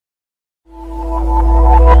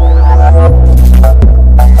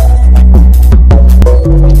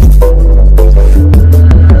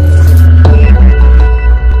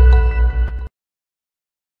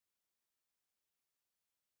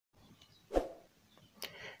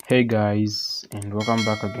Hey guys, and welcome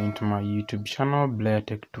back again to my YouTube channel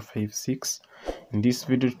BlairTech256. In this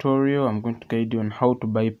video tutorial I'm going to guide you on how to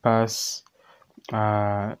bypass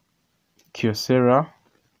kyocera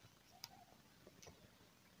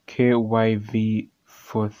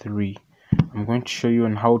kyv43. I'm going to show you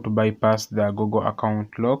on how to bypass the Google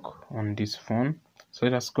account lock on this phone. So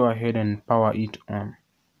let us go ahead and power it on.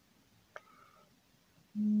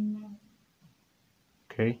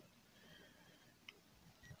 Okay.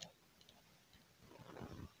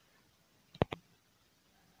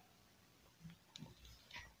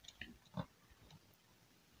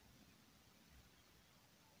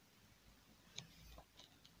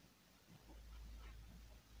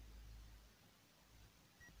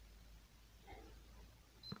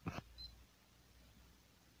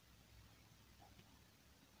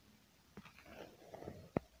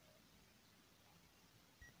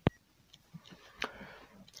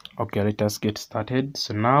 Okay, let us get started.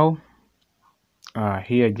 So now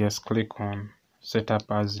here just click on setup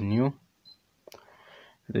as new.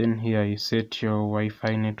 Then here you set your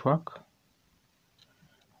Wi-Fi network.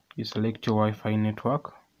 You select your Wi-Fi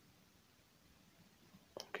network.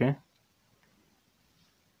 Okay.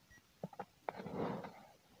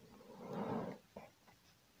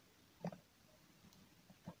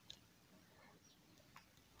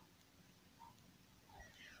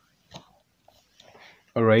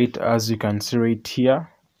 Alright, as you can see right here,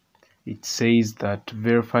 it says that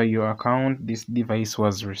verify your account. This device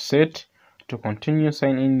was reset. To continue,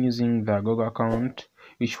 sign in using the Google account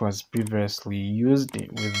which was previously used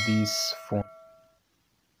with this phone.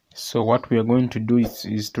 So what we are going to do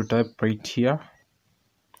is to type right here,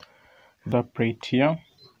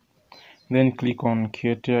 then click on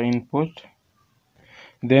kyocera input,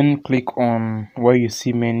 then click on where you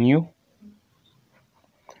see menu,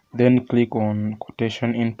 then click on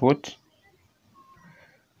quotation input,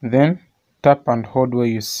 then tap and hold where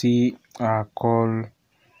you see call,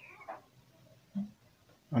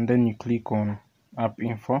 and then you click on app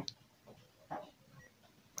info,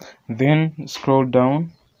 then scroll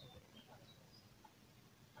down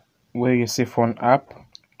where you see phone app,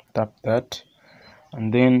 tap that,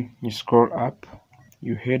 and then you scroll up,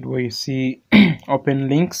 you head where you see open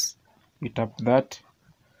links, you tap that,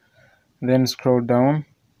 then scroll down,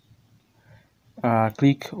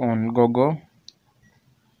 click on Google,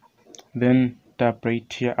 then tap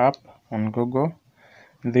right here up on Google,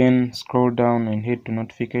 then scroll down and head to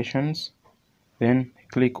notifications, then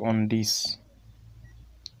click on this.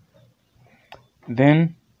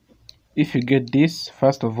 Then if you get this,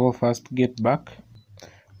 first get back,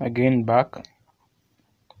 again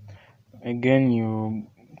you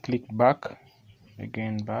click back,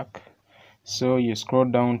 again back. So you scroll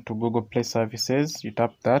down to Google Play Services, you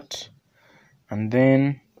tap that, and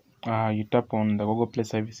then you tap on the Google Play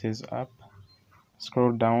Services app,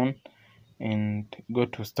 scroll down and go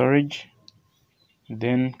to storage,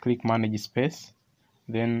 then click manage space,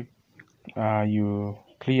 then you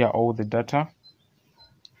clear all the data,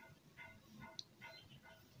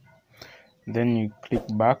 then you click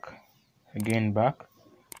back, again back,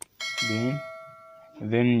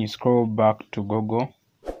 then you scroll back to Google,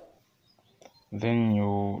 then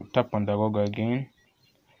you tap on the Google again,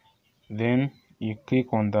 then you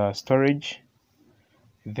click on the storage,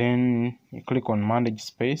 then you click on manage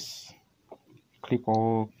space,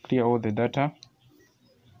 clear all the data,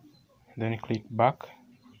 then click back,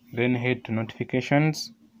 then head to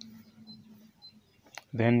notifications,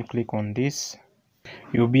 then click on this.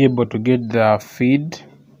 You'll be able to get the feed,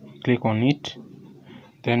 click on it,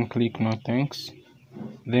 then click no thanks,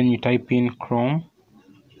 then you type in Chrome,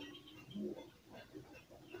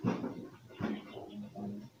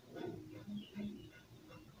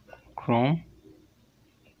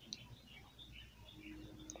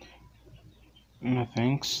 no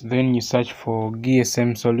thanks, then you search for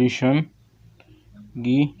GSM solution,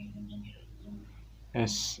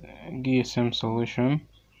 GSM solution,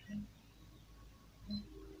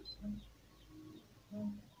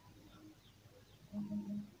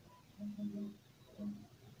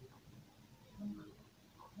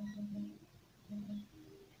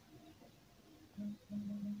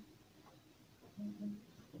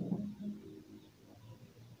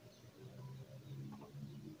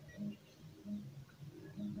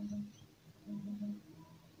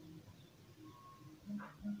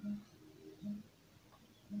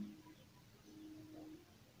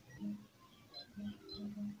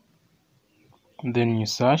 then you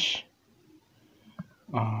search,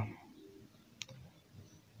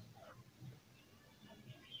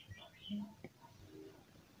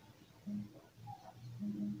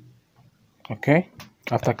 okay.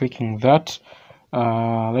 After clicking that,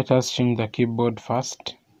 Let us change the keyboard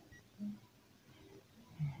first.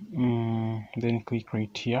 Then click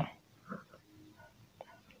right here.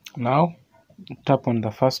 Now tap on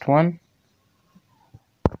the first one,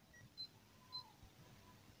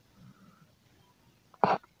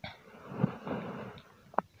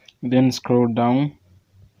 then scroll down,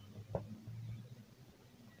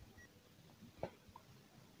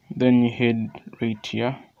 then you head right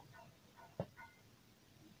here.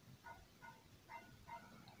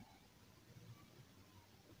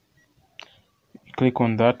 You click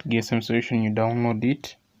on that GSM solution, you download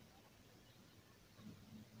it,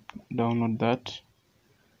 download that.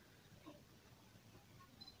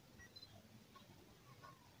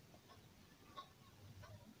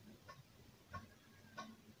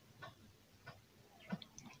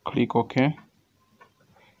 Click OK,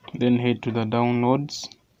 then head to the downloads.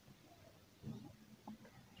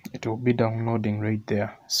 It will be downloading right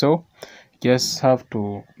there, so just have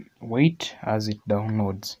to wait as it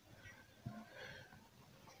downloads.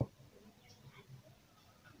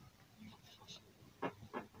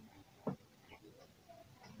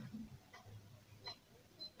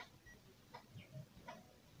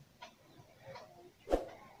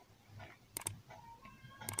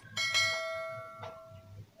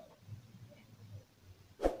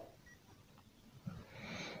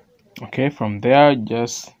 Okay, from there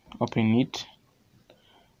just open it,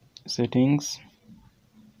 settings,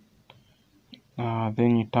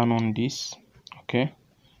 then you turn on this. Okay,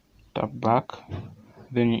 tap back,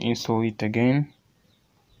 then you install it again,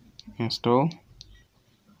 install.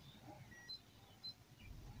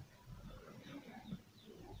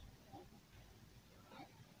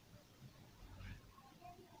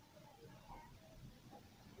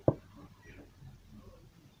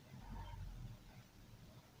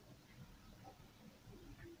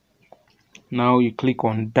 Now you click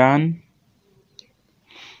on done.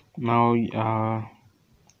 Now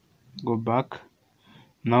go back.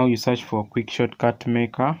 Now you search for quick shortcut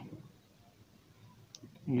maker.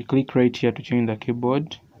 You click right here to change the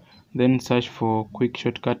keyboard, then search for quick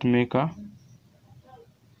shortcut maker.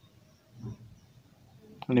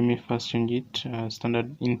 Let me first change it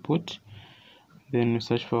standard input, then we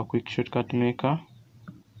search for quick shortcut maker.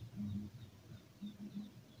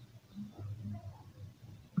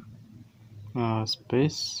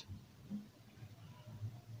 Space,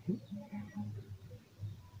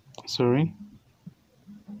 sorry,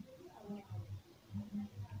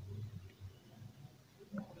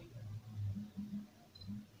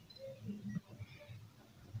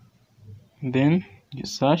 then you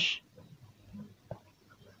search,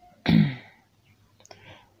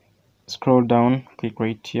 scroll down, click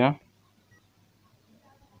right here.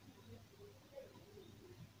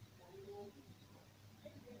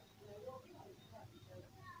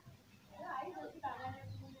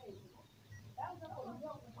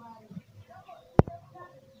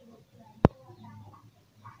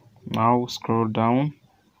 Now scroll down,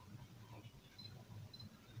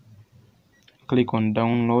 click on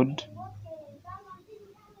download.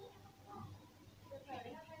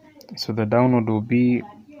 So the download will be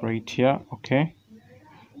right here. Okay,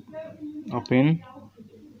 open,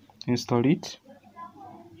 install it,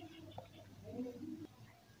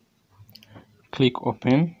 click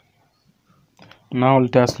open. Now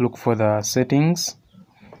let us look for the settings.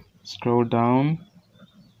 Scroll down,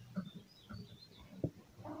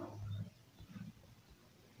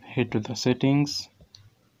 head to the settings,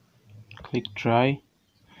 click try,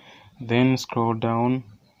 then scroll down,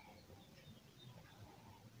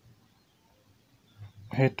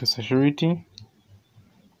 head to security,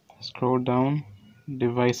 scroll down,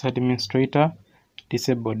 device administrator,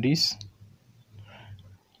 disable this,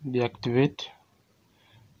 deactivate,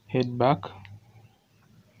 head back,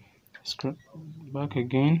 scroll back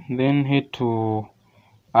again, then head to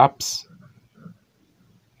apps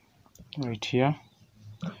right here,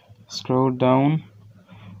 scroll down,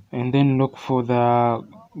 and then look for the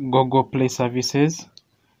Google Play services.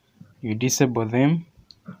 You disable them,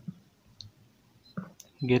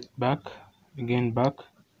 get back, again back,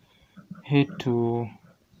 head to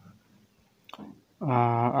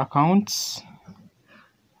accounts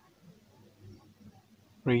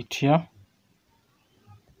right here,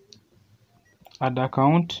 add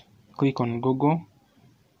account, click on Google.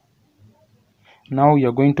 Now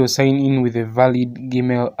you're going to sign in with a valid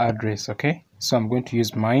Gmail address. Okay, so I'm going to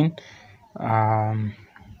use mine.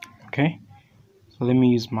 Okay, so let me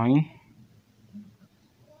use mine.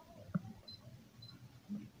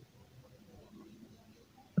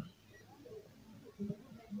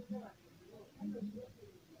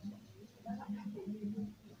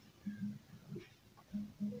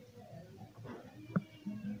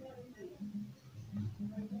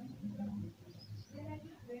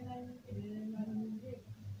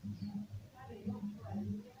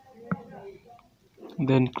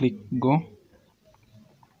 then click go.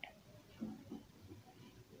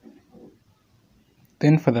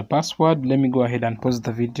 Then for the password, let me go ahead and pause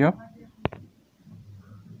the video.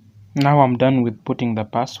 Now I'm done with putting the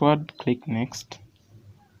password. Click next.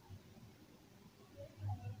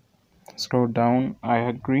 Scroll down, I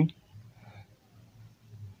agree.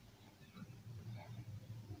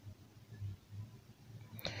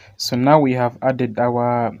 So now we have added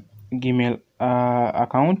our Gmail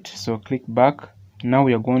account. So click back. Now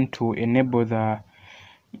we are going to enable the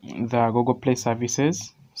Google Play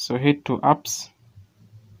services. So head to apps,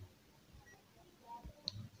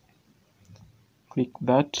 click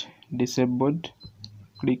that, disabled,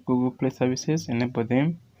 click Google Play services, enable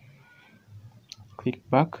them, click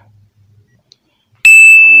back.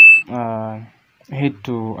 Head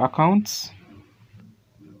to accounts,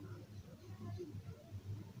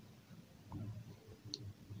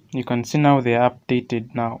 you can see now they are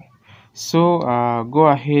updated now. So go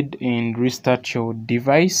ahead and restart your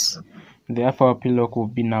device. The FRP lock will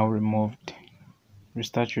be now removed.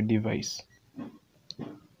 Restart your device.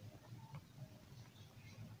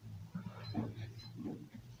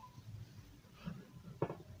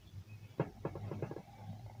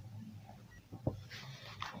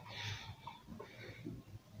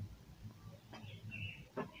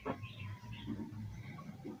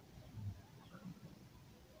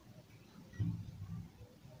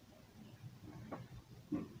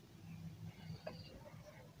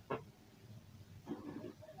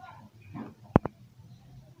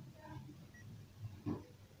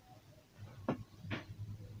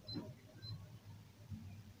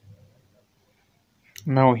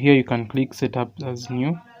 Now here you can click setup as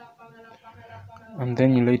new, and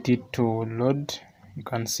then you let it to load. You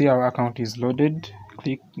can see our account is loaded.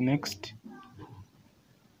 Click next.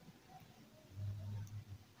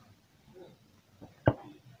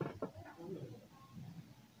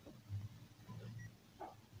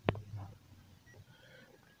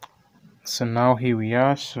 So now here we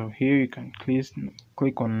are. So here you can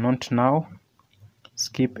click on not now,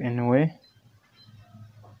 skip anyway,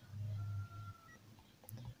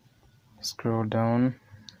 scroll down,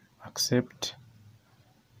 accept.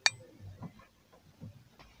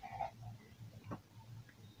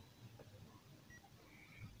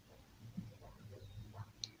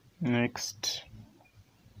 Next.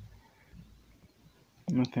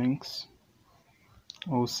 No thanks.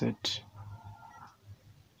 All set.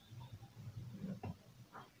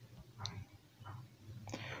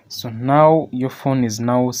 So now your phone is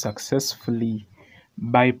now successfully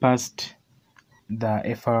bypassed the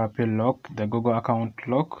FRP lock, the Google account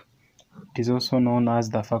lock. It is also known as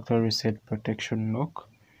the factory reset protection lock.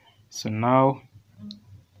 So now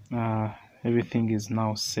everything is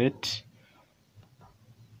now set.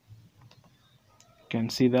 You can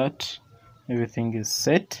see that everything is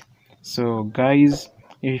set. So guys,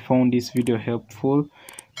 if you found this video helpful,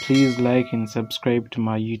 please like and subscribe to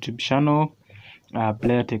my YouTube channel,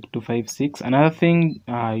 playertech256. Another thing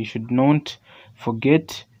you should not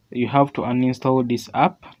forget, you have to uninstall this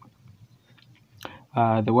app,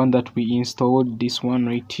 the one that we installed, this one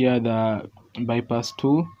right here, the bypass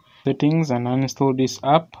tool. Settings, and uninstall this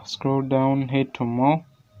app. Scroll down, head to more,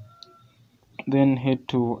 then head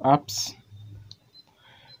to apps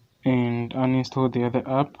and uninstall the other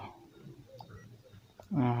app.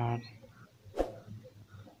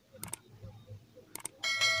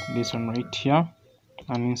 This one right here,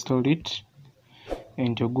 uninstall it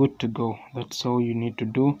and you're good to go. That's all you need to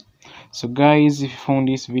do. So guys, if you found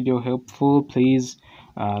this video helpful, please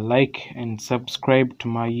like and subscribe to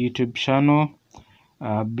my YouTube channel,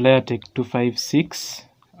 playertech256.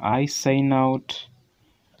 I sign out.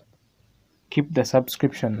 Keep the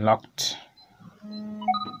subscription locked.